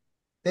them.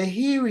 They're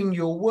hearing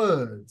your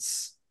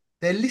words.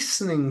 They're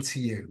listening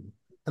to you.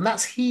 And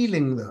that's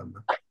healing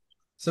them.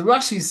 So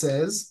Rashi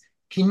says,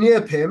 Ki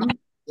nirpim,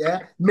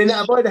 yeah, min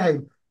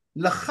avodahem,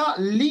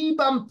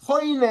 libam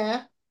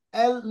poine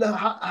el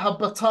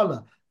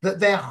habatala, that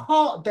their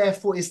heart,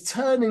 therefore, is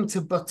turning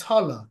to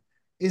batala,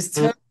 is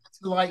turning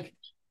to like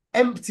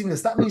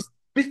emptiness. That means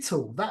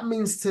bittul. That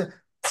means to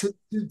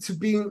to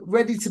being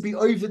ready to be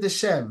over the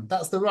Shem.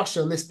 That's the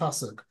Russia on this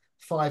pasuk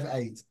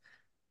 5:8.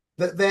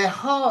 That their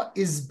heart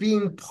is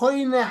being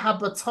poine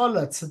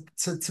habatola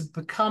to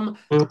become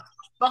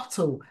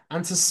battle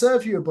and to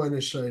serve you, Abona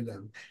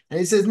Sholem. And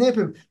he says near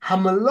him,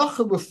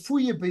 Hamalacha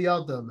refuya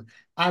biyadam,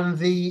 and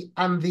the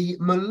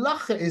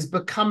malacha is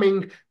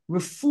becoming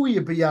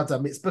refuya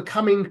biyadam. It's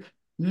becoming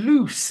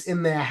loose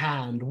in their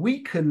hand,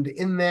 weakened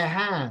in their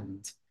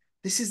hand.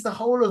 This is the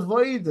whole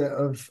avodah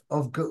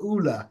of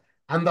Geula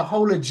and the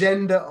whole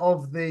agenda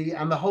of the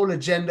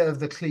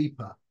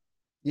Klippa.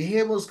 You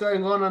hear what's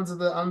going on under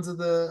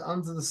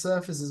the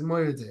surface is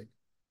Moedik.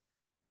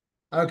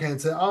 Okay,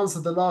 to answer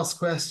the last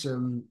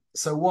question,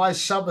 so why is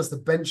Shabbos the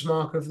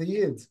benchmark of the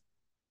Yid?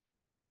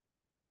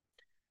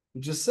 We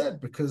just said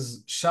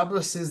because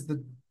Shabbos is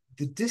the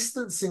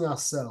distancing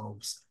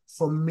ourselves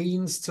from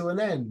means to an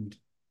end.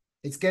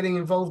 It's getting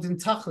involved in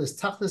Tachlis.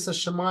 Tachlis are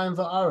Shemayim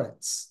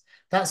va'aretz.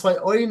 That's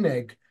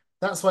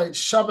why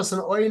Shabbos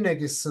and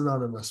Oineg is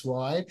synonymous.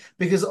 Why?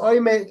 Because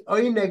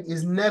Oineg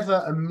is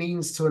never a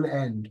means to an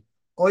end.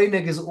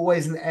 Oineg is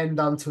always an end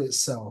unto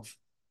itself.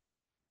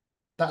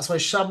 That's why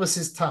Shabbos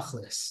is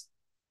Tachlis.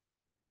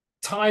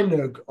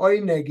 Tainug,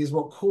 Oineg is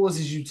what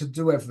causes you to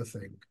do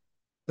everything.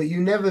 But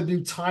you never do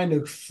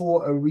Tainug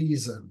for a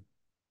reason.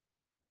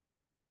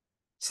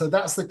 So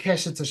that's the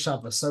Kesher to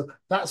Shabbos. So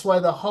that's why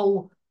the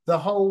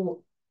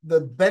benchmark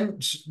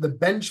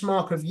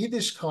of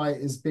Yiddishkeit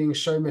is being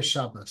Shomer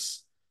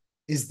Shabbos,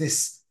 is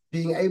this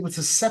being able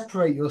to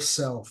separate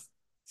yourself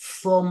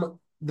from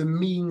the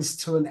means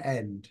to an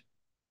end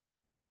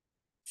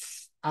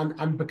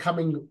and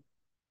becoming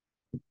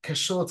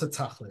Kashor to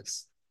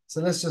Tachlis.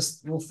 So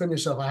we'll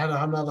finish off. I had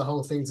another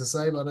whole thing to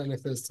say, but I don't know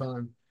if there's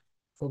time.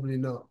 Probably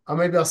not. Or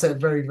maybe I'll say it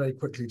very, very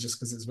quickly just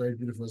because it's very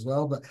beautiful as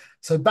well. But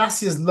so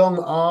Basia's long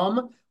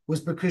arm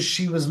was because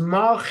she was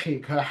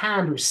marchik, her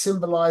hand, which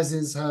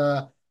symbolizes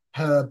her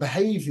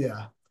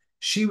behavior.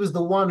 She was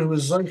the one who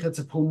was zoicha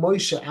to pull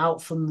Moshe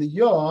out from the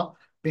Yor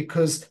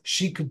because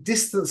she could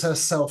distance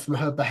herself from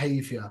her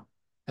behavior.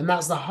 And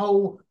that's the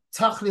whole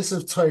tachlis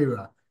of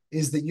Torah,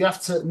 is that you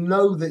have to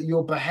know that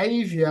your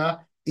behavior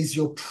is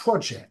your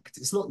project.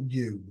 It's not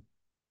you.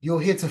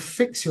 You're here to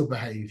fix your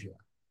behavior.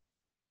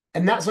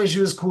 And that's why she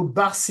was called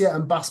Basia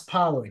and Bas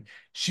Paroi.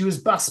 She was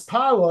Bas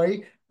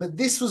Paroi, but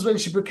this was when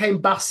she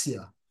became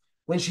Basia.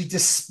 When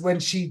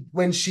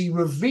she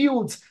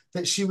revealed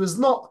that she was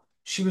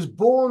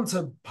born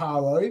to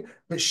Paroi,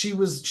 but she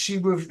was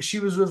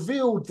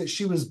revealed that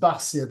she was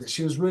Basia, that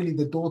she was really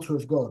the daughter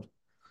of God.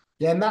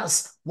 Yeah, and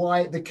that's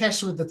why the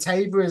kesher with the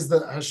Tabor is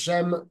that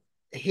Hashem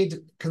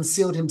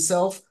concealed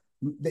himself,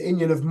 the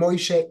inyan of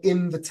Moshe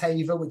in the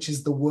Teva, which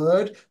is the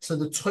word. So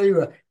the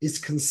Torah is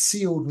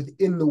concealed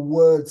within the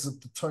words of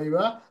the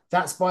Torah.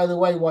 That's, by the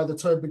way, why the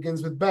Torah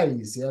begins with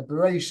Beis, yeah,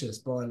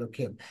 Bereshis, Bara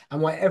Elokim,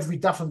 and why every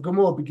daf of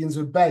Gemara begins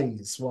with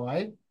Beis.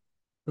 Why?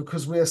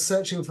 Because we are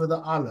searching for the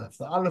Aleph.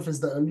 The Aleph is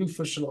the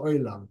Alufa Shel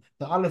Olam.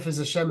 The Aleph is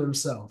Hashem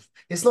himself.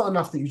 It's not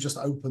enough that you just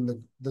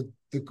open the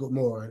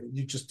Gemara,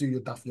 you just do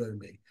your Daf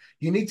Yomi.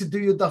 You need to do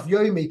your Daf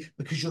Yomi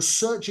because you're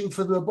searching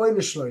for the Rabboni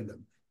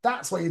Shloim.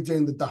 That's why you're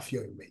doing the Daf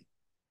Yomi.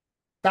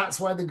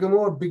 That's why the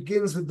Gemara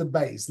begins with the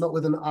base, not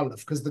with an Aleph,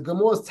 because the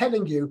Gemara is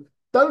telling you,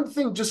 don't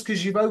think just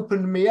because you've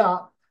opened me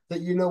up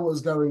that you know what's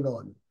going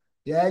on.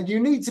 Yeah, you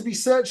need to be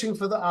searching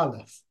for the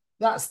Aleph.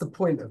 That's the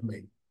point of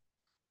me.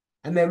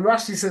 And then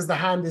Rashi says the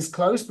hand is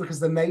close because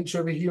the nature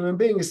of a human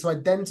being is to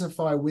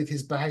identify with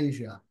his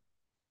behavior.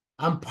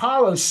 And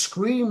Paro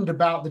screamed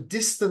about the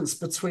distance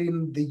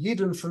between the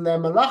Yidden from their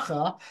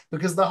Malacha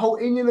because the whole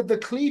inyan of the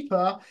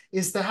Klippa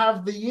is to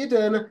have the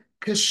Yidden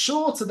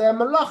kashor to their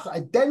Malacha,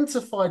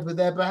 identified with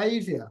their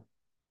behavior.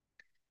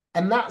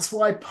 And that's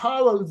why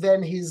Paro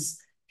then, his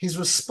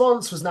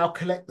response was now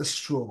collect the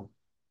straw.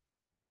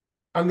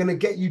 I'm going to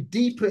get you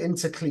deeper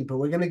into Klippa.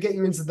 We're going to get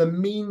you into the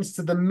means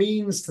to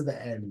the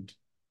end.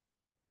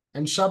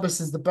 And Shabbos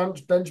is the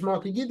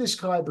benchmark of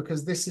Yiddishkeit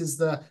because this is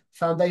the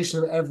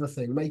foundation of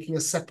everything, making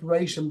a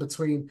separation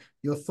between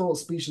your thought,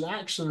 speech, and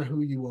action and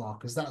who you are,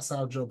 because that's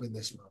our job in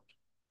this world.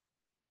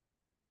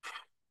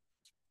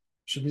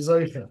 Should be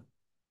Zoicha.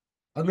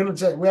 I'm going to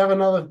check. We have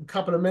another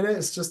couple of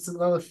minutes, just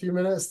another few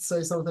minutes to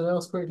say something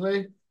else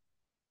quickly.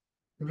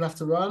 We'll have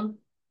to run.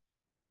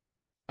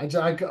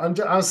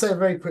 I'll say it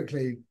very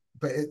quickly,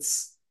 but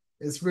it's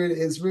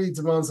really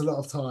demands a lot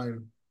of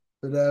time.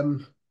 But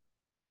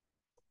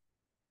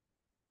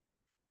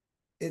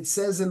it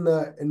says in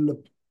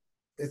the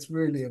it's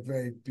really a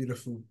very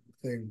beautiful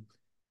thing,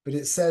 but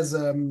it says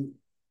v'anachnu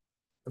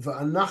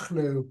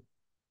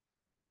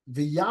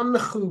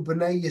v'yanchu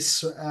b'nei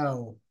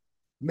Yisrael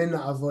min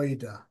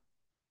avoda.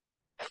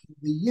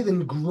 The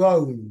Yidden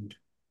groaned.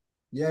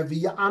 Yeah,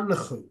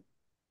 v'yanchu.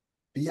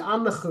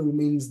 V'yanchu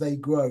means they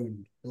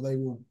groaned,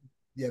 or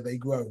they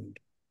groaned.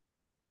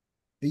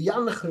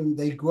 V'yanchu,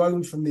 they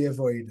groaned from the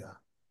avoda.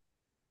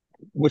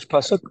 Which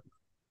pasuk?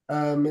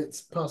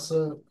 It's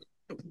pasuk.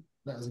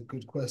 That is a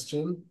good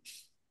question.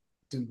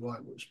 Didn't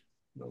write which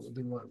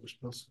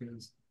pasuk it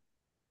is.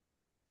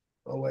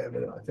 Oh, wait a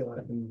minute. I think I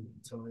can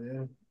tell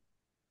you.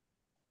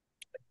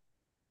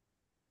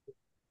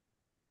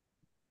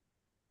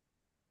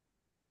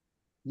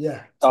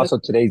 Yeah. Also,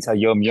 today's a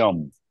Yom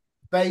Yom.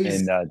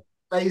 Bays, And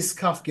Bays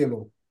Kaf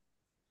Gimel.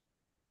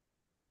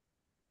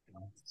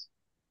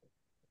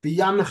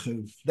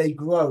 B'yanachu, they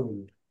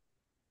groaned,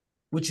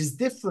 which is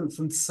different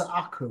from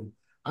Tsa'aku.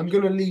 I'm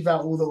going to leave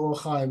out all the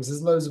Orchaims.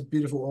 There's loads of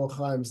beautiful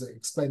Orchaims that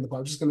explain the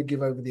part. I'm just going to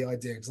give over the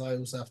idea because I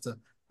also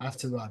have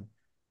to run.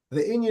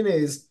 The Inyan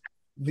is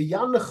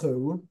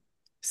V'yanachu,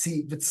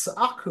 see, the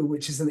Tsa'aku,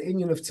 which is an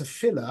Inyan of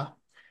Tefillah,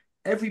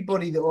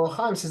 everybody, the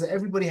Orchaim says that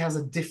everybody has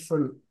a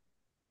different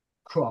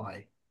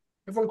cry.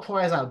 Everyone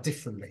cries out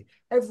differently.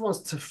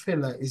 Everyone's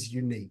tefillah is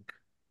unique.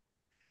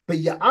 But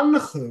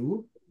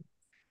Ya'anchu,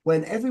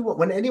 when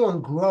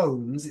anyone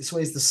groans, it's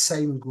always the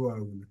same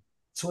groan.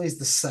 It's always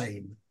the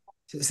same.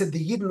 So it said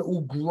the Yidden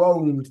all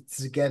groaned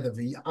together,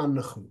 the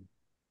Ya'anchu.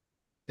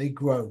 They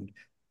groaned.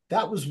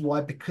 That was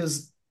why,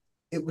 because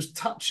it was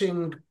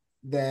touching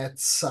their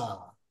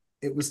tsar.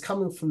 It was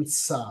coming from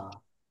tsar.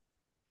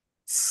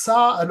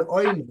 Tsar and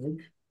oineg,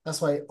 that's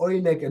why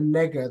oineg and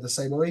nega are the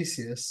same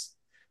oisius.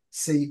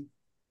 See,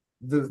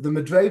 the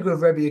Madrega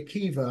of Rebbe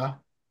Akiva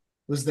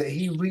was that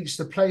he reached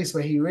a place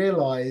where he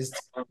realized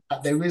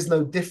that there is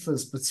no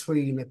difference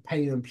between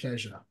pain and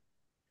pleasure.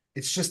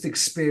 It's just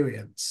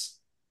experience.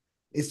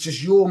 It's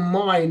just your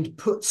mind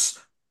puts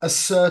a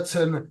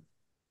certain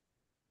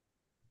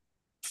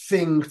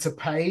thing to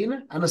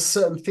pain and a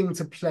certain thing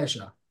to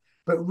pleasure.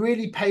 But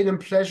really, pain and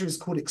pleasure is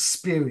called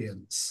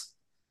experience.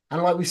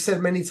 And like we've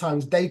said many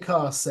times,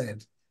 Descartes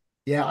said,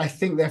 yeah, I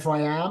think, therefore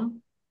I am.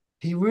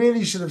 He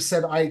really should have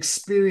said, I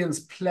experience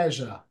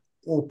pleasure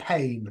or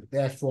pain,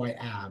 therefore I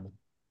am.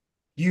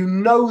 You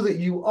know that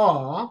you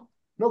are,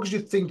 not because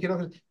you're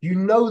thinking, you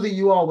know that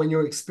you are when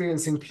you're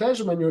experiencing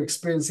pleasure, when you're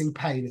experiencing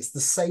pain. It's the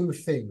same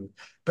thing.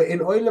 But in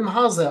Olam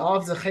Hazeh,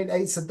 after Chet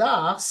Eitz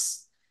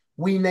Das,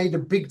 we made a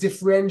big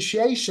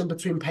differentiation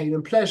between pain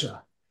and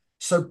pleasure.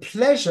 So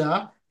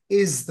pleasure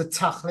is the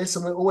tachlis,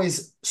 and we're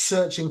always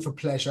searching for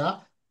pleasure.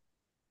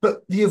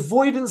 But the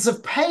avoidance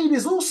of pain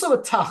is also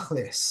a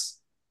tachlis.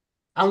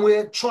 And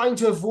we're trying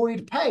to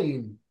avoid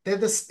pain.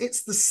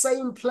 It's the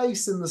same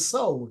place in the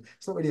soul.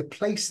 It's not really a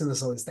place in the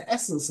soul, it's the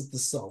essence of the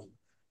soul,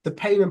 the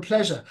pain and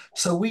pleasure.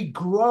 So we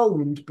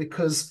groaned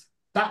because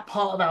that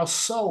part of our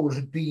soul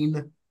had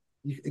been,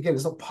 again,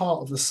 it's not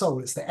part of the soul,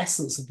 it's the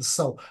essence of the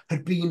soul,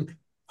 had been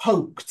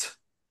poked,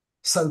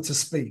 so to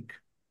speak.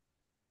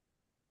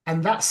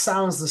 And that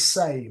sounds the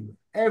same.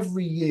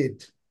 Every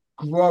Yid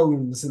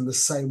groans in the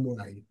same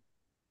way.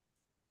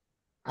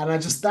 And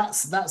that's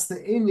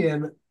the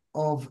inyan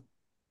of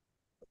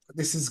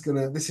this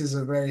is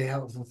a very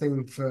helpful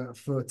thing for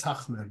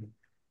Tachman.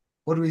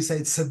 What do we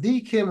say?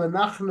 Tzadikim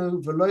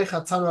anachnu v'loy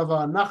chatanu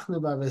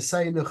v'anachnu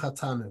b'aveseinu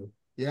chatanu.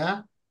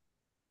 Yeah.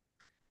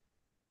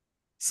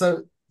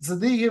 So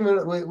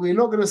tzadikim, we're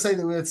not going to say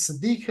that we're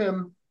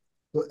tzadikim.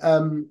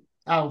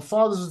 Our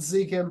fathers were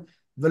tzadikim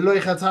v'loy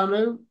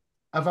chatanu,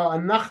 aval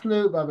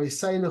anachnu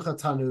b'aveseinu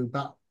chatanu.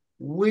 But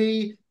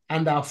we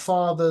and our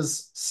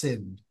fathers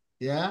sinned.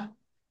 Yeah.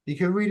 You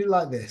can read it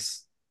like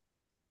this.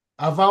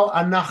 Aval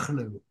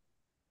anachnu.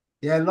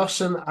 Yeah,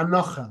 Loshen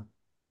Anocha,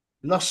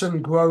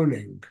 Loshen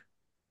groaning.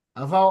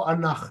 Aval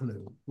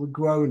Anachnu, we're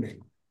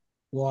groaning.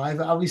 Why?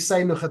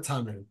 Aviseinu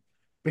Chatanu.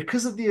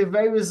 Because of the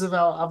averas of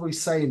our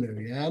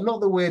Aviseinu, yeah?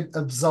 Not that we're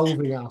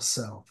absolving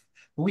ourselves,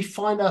 but we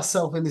find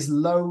ourselves in this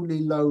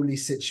lowly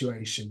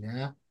situation,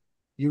 yeah?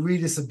 You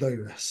read this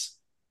Adonis.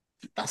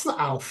 That's not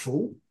our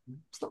fault.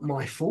 It's not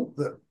my fault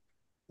that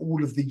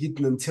all of the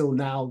Yidden until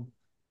now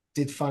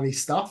did funny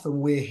stuff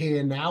and we're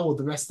here now, or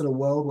the rest of the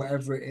world,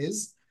 wherever it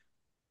is.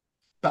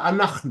 But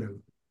anachnu,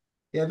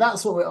 yeah,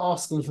 that's what we're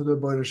asking for the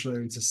Rebbeinu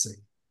Shalom to see.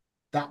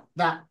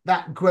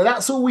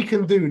 That's all we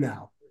can do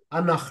now.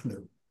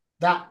 Anachnu,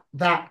 that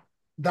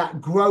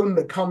groan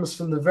that comes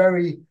from the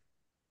very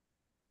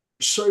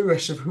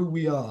shoresh of who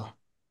we are.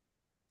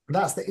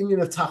 That's the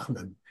Inyan of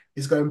Tachman,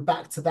 is going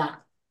back to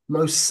that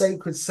most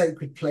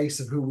sacred place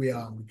of who we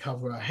are. We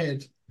cover our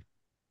head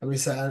and we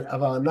say,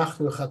 Avar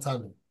anachnu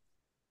chatanu,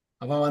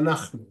 Avar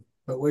anachnu,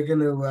 but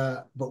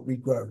we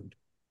groaned.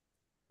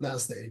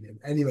 That's the Indian.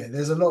 Anyway,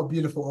 there's a lot of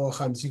beautiful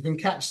orchans. You can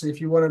catch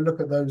if you want to look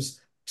at those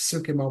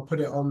psukim. I'll put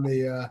it on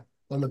the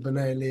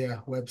B'nai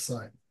Leah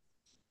website.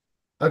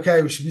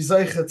 Okay, we should be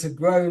zeicha to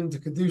groan to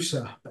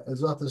kedusha.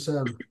 Ezrat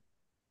Hashem.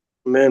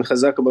 Amen.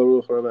 Chazak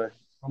Baruch, Rabbi.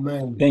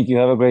 Amen. thank you.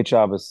 Have a great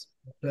Shabbos.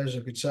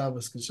 Pleasure. Good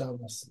Shabbos. Good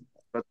Shabbos.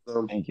 But,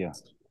 Thank you.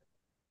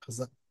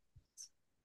 Chazak.